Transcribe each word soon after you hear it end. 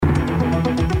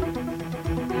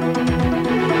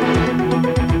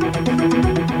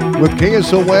With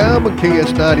KSOM,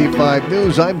 KS95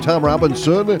 News, I'm Tom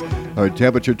Robinson. Our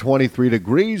temperature 23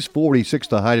 degrees, 46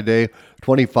 the high today,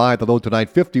 25 the low tonight,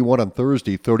 51 on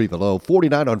Thursday, 30 the low,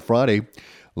 49 on Friday,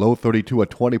 low 32, a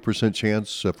 20%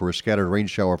 chance for a scattered rain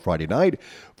shower Friday night,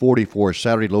 44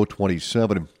 Saturday, low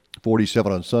 27,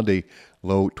 47 on Sunday,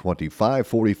 low 25,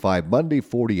 45 Monday,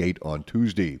 48 on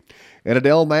Tuesday. An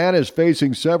Adel man is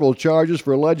facing several charges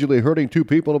for allegedly hurting two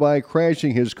people by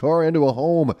crashing his car into a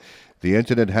home. The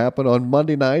incident happened on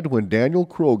Monday night when Daniel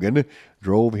Krogan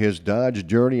drove his Dodge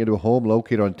Journey into a home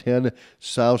located on 10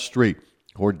 South Street.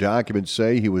 Court documents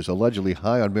say he was allegedly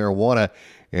high on marijuana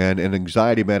and an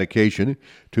anxiety medication.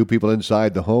 Two people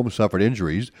inside the home suffered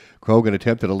injuries. Krogan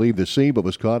attempted to leave the scene but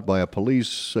was caught by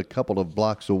police a couple of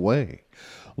blocks away.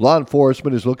 Law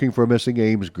enforcement is looking for a missing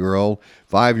Ames girl.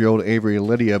 5-year-old Avery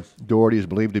Lydia Doherty is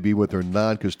believed to be with her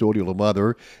non-custodial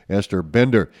mother, Esther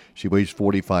Bender. She weighs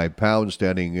 45 pounds,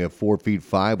 standing 4 feet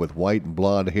 5 with white and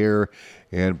blonde hair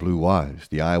and blue eyes.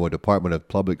 The Iowa Department of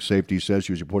Public Safety says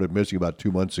she was reported missing about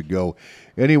 2 months ago.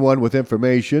 Anyone with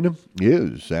information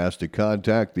is asked to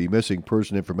contact the Missing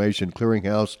Person Information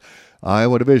Clearinghouse,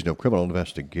 Iowa Division of Criminal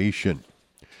Investigation.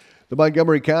 The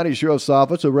Montgomery County Sheriff's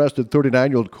Office arrested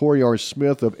 39-year-old Corey R.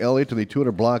 Smith of Elliott in the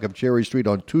 200 block of Cherry Street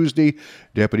on Tuesday.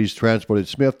 Deputies transported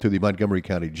Smith to the Montgomery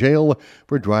County Jail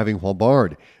for driving while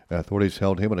barred. Authorities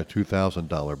held him on a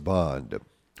 $2,000 bond.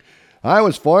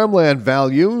 Iowa's farmland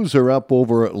values are up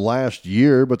over last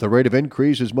year, but the rate of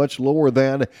increase is much lower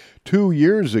than 2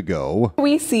 years ago.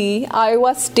 We see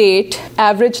Iowa state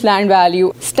average land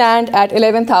value stand at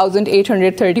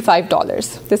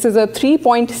 $11,835. This is a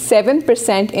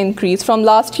 3.7% increase from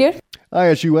last year.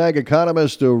 ISU Ag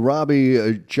economist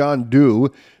Robbie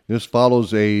Chandu. This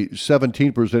follows a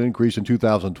 17% increase in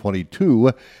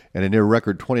 2022 and a near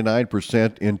record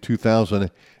 29% in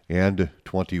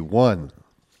 2021.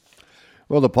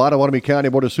 Well, the Pottawatomie County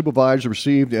Board of Supervisors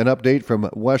received an update from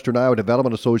Western Iowa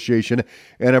Development Association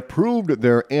and approved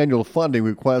their annual funding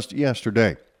request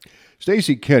yesterday.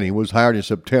 Stacy Kenny was hired in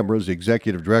September as the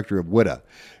executive director of WIDA.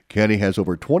 Kenny has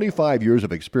over 25 years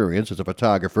of experience as a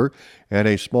photographer and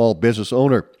a small business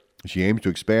owner. She aims to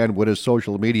expand WIDA's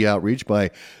social media outreach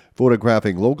by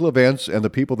photographing local events and the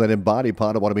people that embody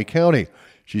Pottawatomie County.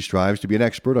 She strives to be an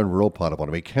expert on rural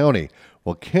Pottawatomie County.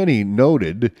 Well, Kenny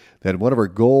noted that one of her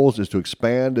goals is to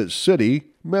expand city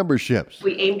memberships.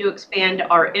 We aim to expand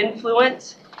our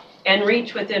influence and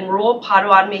reach within rural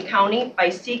Pottawatomie County by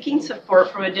seeking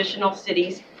support from additional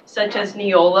cities such as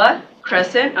Neola,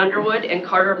 Crescent, Underwood, and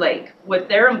Carter Lake. With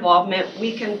their involvement,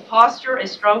 we can foster a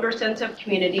stronger sense of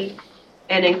community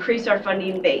and increase our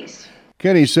funding base.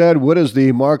 Kenny said WIDA is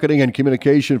the marketing and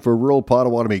communication for rural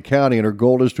Pottawatomie County, and her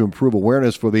goal is to improve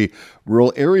awareness for the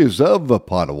rural areas of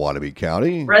Pottawatomie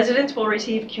County. Residents will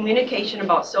receive communication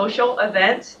about social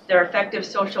events, their effective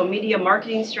social media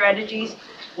marketing strategies,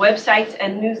 websites,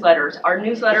 and newsletters. Our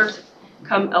newsletters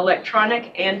come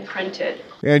electronic and printed.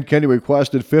 And Kenny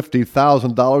requested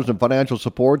 $50,000 in financial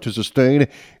support to sustain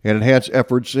and enhance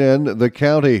efforts in the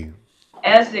county.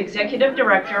 As the executive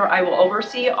director, I will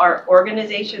oversee our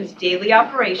organization's daily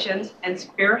operations and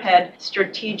spearhead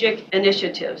strategic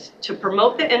initiatives to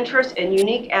promote the interests and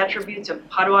unique attributes of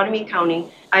Pottawatomie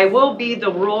County. I will be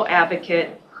the rural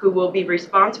advocate who will be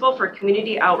responsible for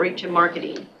community outreach and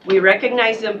marketing. We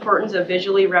recognize the importance of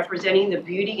visually representing the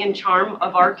beauty and charm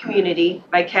of our community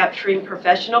by capturing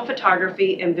professional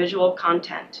photography and visual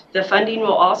content. The funding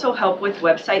will also help with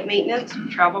website maintenance,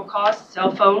 travel costs,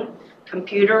 cell phone,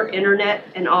 computer, internet,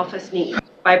 and office needs.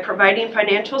 By providing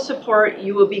financial support,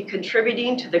 you will be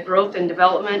contributing to the growth and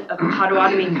development of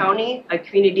Pottawatomie County, a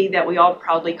community that we all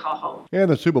proudly call home. And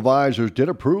the supervisors did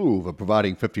approve of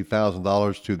providing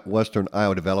 $50,000 to the Western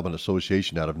Iowa Development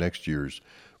Association out of next year's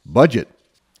budget.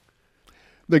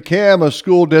 The CAM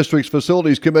School District's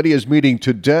Facilities Committee is meeting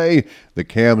today. The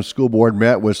CAM School Board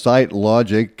met with Site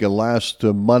Logic last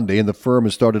Monday, and the firm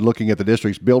has started looking at the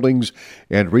district's buildings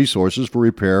and resources for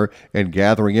repair and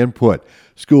gathering input.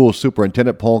 School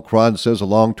Superintendent Paul Cron says a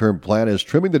long-term plan is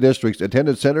trimming the district's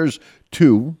attendance centers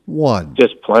to one.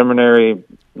 Just preliminary,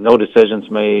 no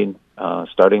decisions made,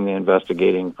 starting the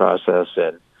investigating process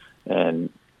and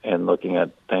looking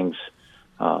at things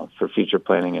for future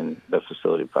planning in the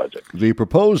facility project. The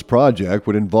proposed project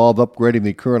would involve upgrading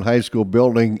the current high school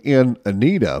building in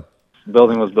Anita. The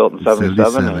building was built in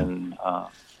 77 and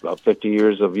about 50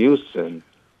 years of use, and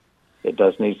it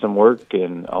does need some work.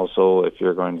 And also, if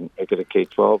you're going to make it a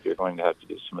K-12, you're going to have to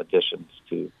do some additions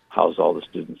to house all the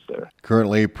students there.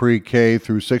 Currently, pre-K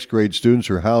through 6th grade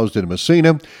students are housed in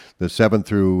Messina. The 7th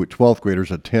through 12th graders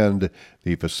attend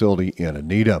the facility in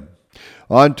Anita.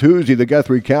 On Tuesday, the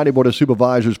Guthrie County Board of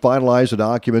Supervisors finalized the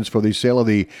documents for the sale of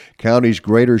the county's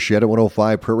greater shed at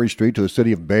 105 Prairie Street to the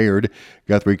city of Bayard.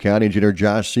 Guthrie County Engineer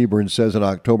Josh Seaburn says in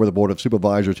October the Board of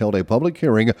Supervisors held a public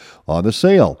hearing on the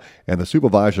sale, and the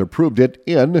supervisor approved it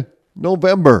in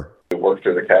November. We worked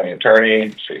through the county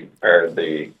attorney. She prepared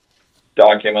the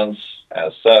documents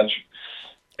as such,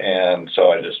 and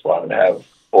so I just wanted to have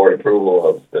board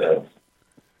approval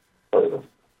for the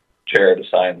chair to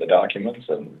sign the documents,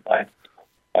 and my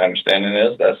understanding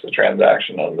is that's the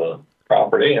transaction of the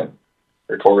property, and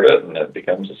record it, and it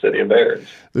becomes the city of Bayard.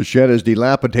 The shed is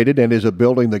dilapidated and is a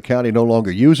building the county no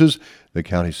longer uses. The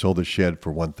county sold the shed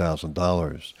for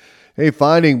 $1,000.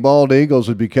 Finding bald eagles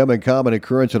has become a common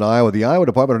occurrence in Iowa. The Iowa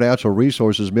Department of Natural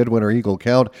Resources Midwinter Eagle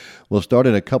Count will start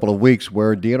in a couple of weeks,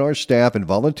 where DNR staff and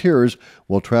volunteers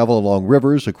will travel along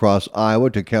rivers across Iowa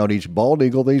to count each bald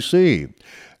eagle they see.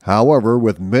 However,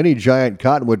 with many giant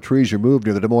cottonwood trees removed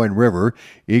near the Des Moines River,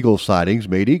 eagle sightings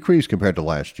may decrease compared to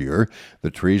last year.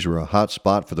 The trees were a hot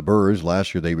spot for the birds.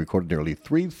 Last year they recorded nearly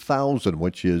 3,000,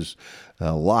 which is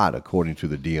a lot according to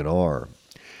the DNR.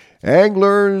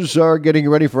 Anglers are getting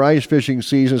ready for ice fishing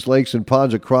seasons. Lakes and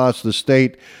ponds across the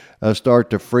state start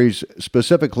to freeze,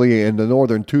 specifically in the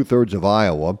northern two-thirds of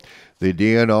Iowa. The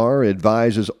DNR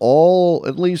advises all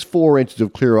at least 4 inches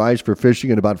of clear ice for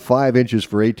fishing and about 5 inches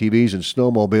for ATVs and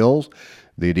snowmobiles.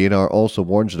 The DNR also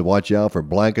warns to watch out for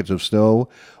blankets of snow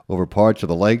over parts of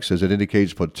the lakes, as it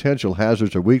indicates potential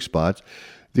hazards or weak spots.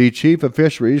 The chief of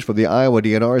fisheries for the Iowa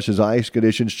DNR says ice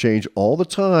conditions change all the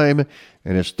time,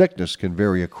 and its thickness can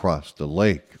vary across the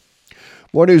lake.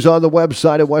 More news on the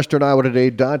website at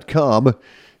westerniowatoday.com.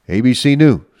 ABC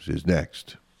News is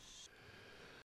next.